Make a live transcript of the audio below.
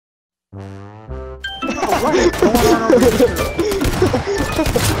What is going on over here?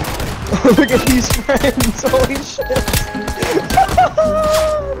 Look at these friends, holy shit.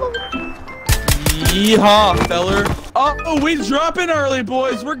 Yeehaw, feller. Oh, we dropping early,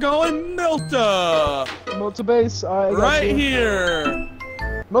 boys. We're going Milta. Milta base, alright. Right here.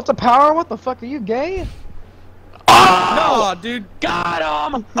 Milta power? What the fuck? Are you gay? Oh! No, dude.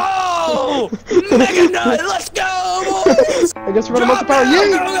 Got him. Oh! Mega nut. Let's go, boys. I guess we're gonna Milta power. Yeah.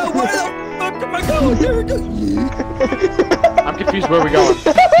 Yeah. Where the fuck am I going? Here we go. I'm confused where we going.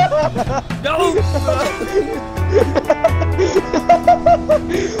 No.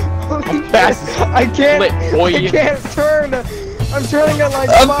 I'm fast. I can't. Lit, boy. I can't turn. I'm turning at like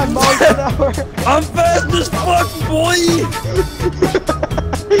 5 miles an hour. I'm fast as fuck, boy.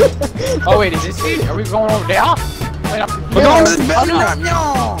 Oh wait, is this it? Are we going over there? Wait, We're going to the building no. right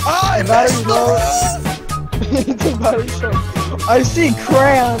now. I Battery's messed low. up. It's a battery show. I see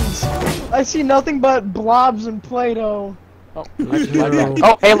crayons. I see nothing but blobs and Play-Doh. Oh,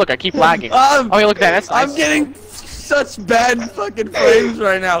 oh, hey, look, I keep lagging. Oh, hey, look at that. That's nice. I'm getting such bad fucking frames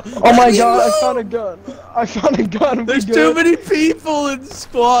right now. Oh my god, I found a gun. I found a gun. There's too many people in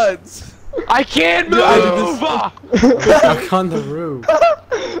squads. I can't move! Up on the roof.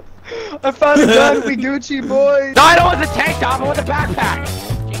 I found a gun, we Gucci boys. No, I don't want the tank top, I want the backpack!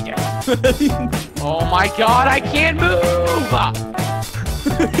 Oh my god, I can't move!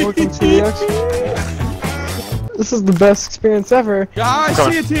 Welcome to the This is the best experience ever. Yeah, I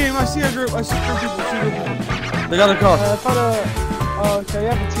see a team, I see a group, I see 3 people, 2 people. They got a car. I found a... okay,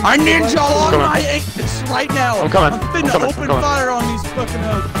 yeah, but I need y'all on my ankles right now. I'm coming. I'm finna open fire on these fucking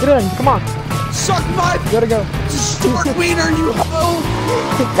hoes. Get in, come on. Suck my Gotta go. short wiener, you hoe!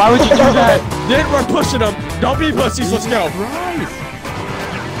 Why would you do that? Then we're pushing them. Don't be pussies, let's go.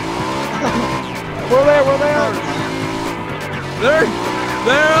 We're there, we're there. They're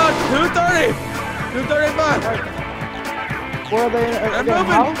 230. 235. Where are they? They're At the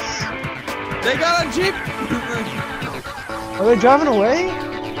moving. house? They got a jeep. Are they driving away?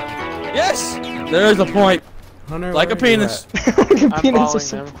 Yes. There's a point. Hunter, Like a where are you penis. Like a penis following at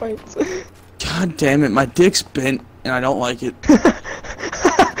some them. point. God damn it, my dick's bent and I don't like it.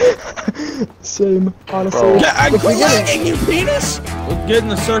 Same, honestly. Bro. Yeah, I'm If we get it- lagging, you penis! We'll get in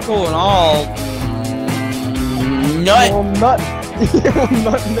the circle and all. Nut! Well, nut.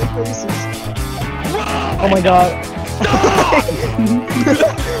 Nut in their faces. Oh my god.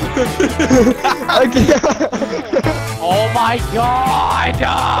 I can't. Oh my god!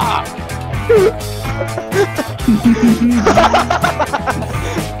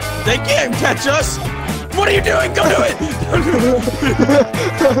 They can't catch us! What are you doing? Go do it!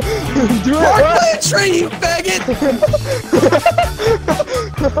 Do it, Park what? by a tree, you faggot!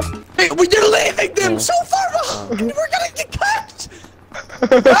 Hey, you're leaving them so far behind! We're gonna get caught!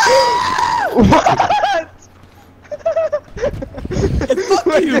 What? Fuck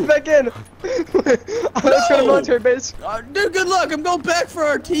Wait, you! get back in. I'm not trying to military base. Dude, good luck. I'm going back for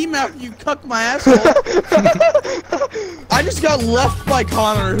our team after you cuck my asshole. I just got left by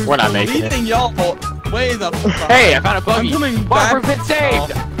Connor, who's We're not making leaving y'all way the fuck. Hey, I found a buggy! I'm coming Mark, back. we've been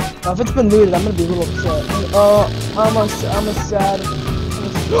saved! If it's been looted, I'm gonna be a little upset. I'm a sad.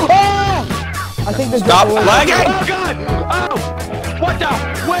 Ah! I think there's Stop lagging! Oh god! Oh! What the?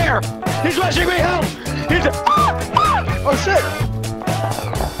 Where? He's rushing me! Help! He's Oh shit!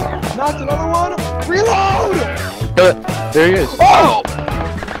 Knocked another one. Reload! There he is. Oh!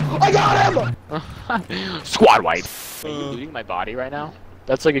 I got him! Squad wipe. Are you looting my body right now?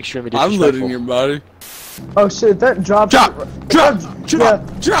 That's like extremely I'm disrespectful. looting your body. Oh shit! That dropped. Drop! Drop! Yeah.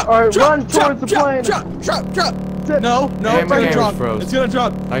 Drop! Alright, drop, run drop, towards the drop, plane. Drop! No, no, Hey, it's my gonna game drop. froze. It's gonna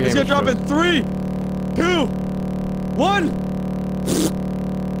drop. My It's game gonna drop in 3, 2, 1.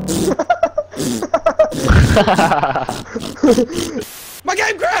 My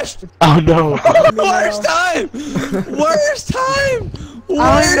game crashed! Oh no. Worst time! Worst time!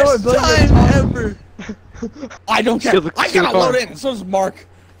 I don't know Worst what time building ever! I don't care. I Steal the gotta load car. in. So does Mark.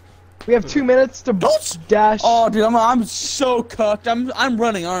 We have 2 minutes to Don't. dash. Oh, dude, I'm so cucked. I'm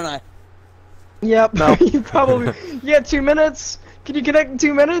running, aren't I? Yep. No. You probably. You got 2 minutes. Can you connect in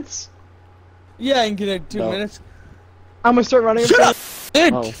 2 minutes? Yeah, I can get it in 2 No. minutes. I'm gonna start running. Shut up,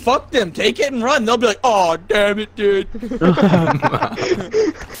 dude. Oh. Fuck them. Take it and run. They'll be like, oh, damn it, dude.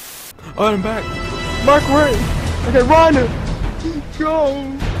 Oh, I'm back. Mark, where? Okay, run. Go.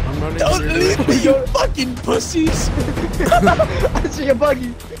 I'm running. Don't here. leave me, you fucking pussies. I see a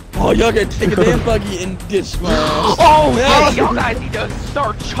buggy. Oh, y'all gotta take a damn buggy and ditch my ass. Oh, Yeah. hey, y'all guys need to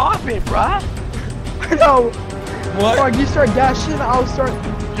start chopping, bruh. I know. What? Mark, you start dashing. I'll start.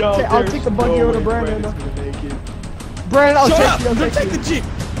 I'll take the buggy over to Brandon. Brandon, I'll Shut take up! you. I'll Take take the you. Jeep!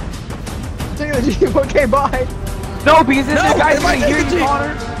 taking the Jeep. Okay, bye. No, because then the guy's am I gonna hear taking you, the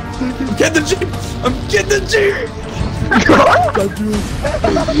Connor. I'm getting the Jeep! I'm getting the Jeep!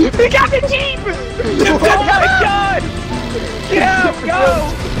 He got the Jeep! He got a gun! Get out, go!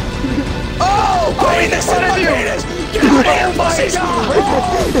 Oh! Penis in my penis! Get out of here, pussies!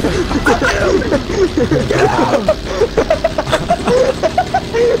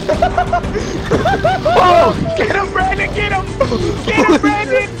 Oh! Get him, Brandon! Get him! Get him,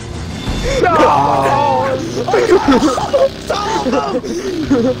 Brandon! No!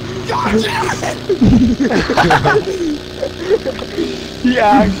 God damn it! He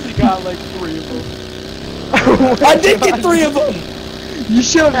actually got like 3 of them. I did get 3 of them! You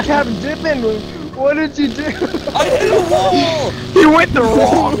should have kept dipping. What did you do? I hit a wall! He went the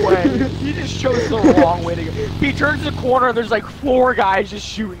wrong way. He just chose the wrong way to go. He turns the corner and there's like 4 guys just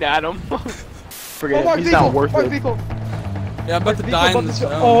shooting at him. Forget it. He's not worth it. People. Yeah, I'm about to die in this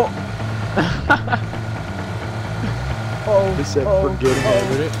zone. Oh. Oh. They said forget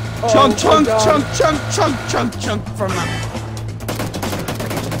it. Chunk from that.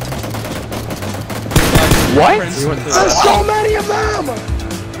 What? There's so many of them!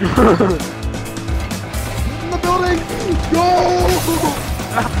 In the building! Go!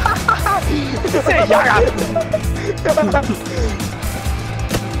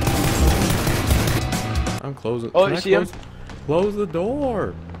 I'm closing. Oh, Can you I see him? Close the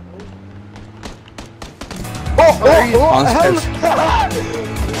door.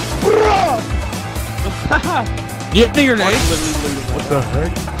 You think your name? What the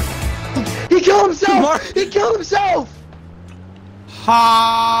heck? He killed himself! He killed himself!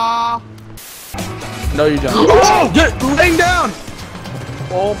 Ha! No, you don't. Oh! Get laying down!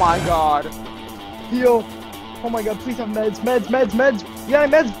 Oh my god. Heal. Oh my god, please have meds. Meds. You got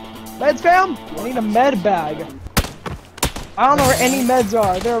any meds? Meds, fam? I need a med bag. I don't know where any meds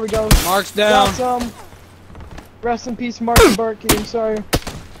are. There we go. Mark's down. Got some. Rest in peace, Mark Berkey. I'm sorry.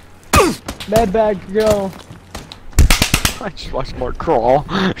 Med bag, go. I just watched Mark crawl.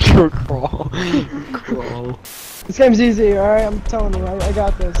 You crawl. Crawl. This game's easy, alright? I'm telling you, I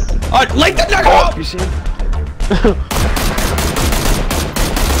got this. Light the nugget up! You see him?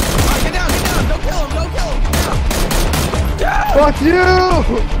 Get down! Don't kill him! Fuck you!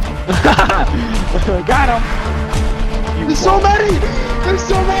 Got him! There's so many! There's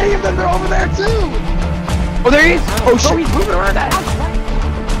so many of them! They're over there too! Oh, there he is! Oh shit! He's moving around that house!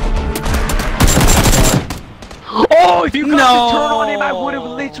 Oh, if you got to turn on him, I would have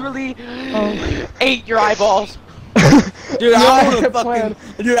literally ate your eyeballs. Dude, Yeah, I would have plan.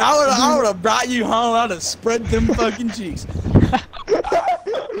 fucking. Dude, I would have brought you home out and spread them fucking cheeks. You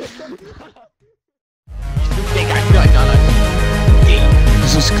think I'm done on it?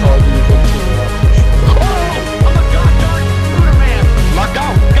 This is called you. Oh, I'm a goddamn murder man! Mark, go! I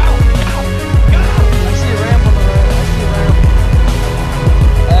see a ramp on the right. I see a ramp.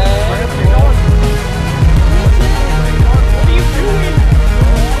 Where are you going? What are you doing?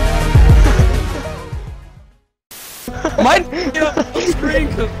 Might be on the screen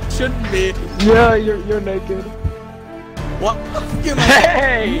because it shouldn't be. Yeah, you're naked. What?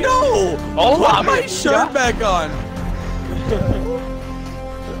 Hey! No! Hold Put on, my man. shirt back on.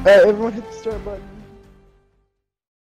 Everyone hit the start button.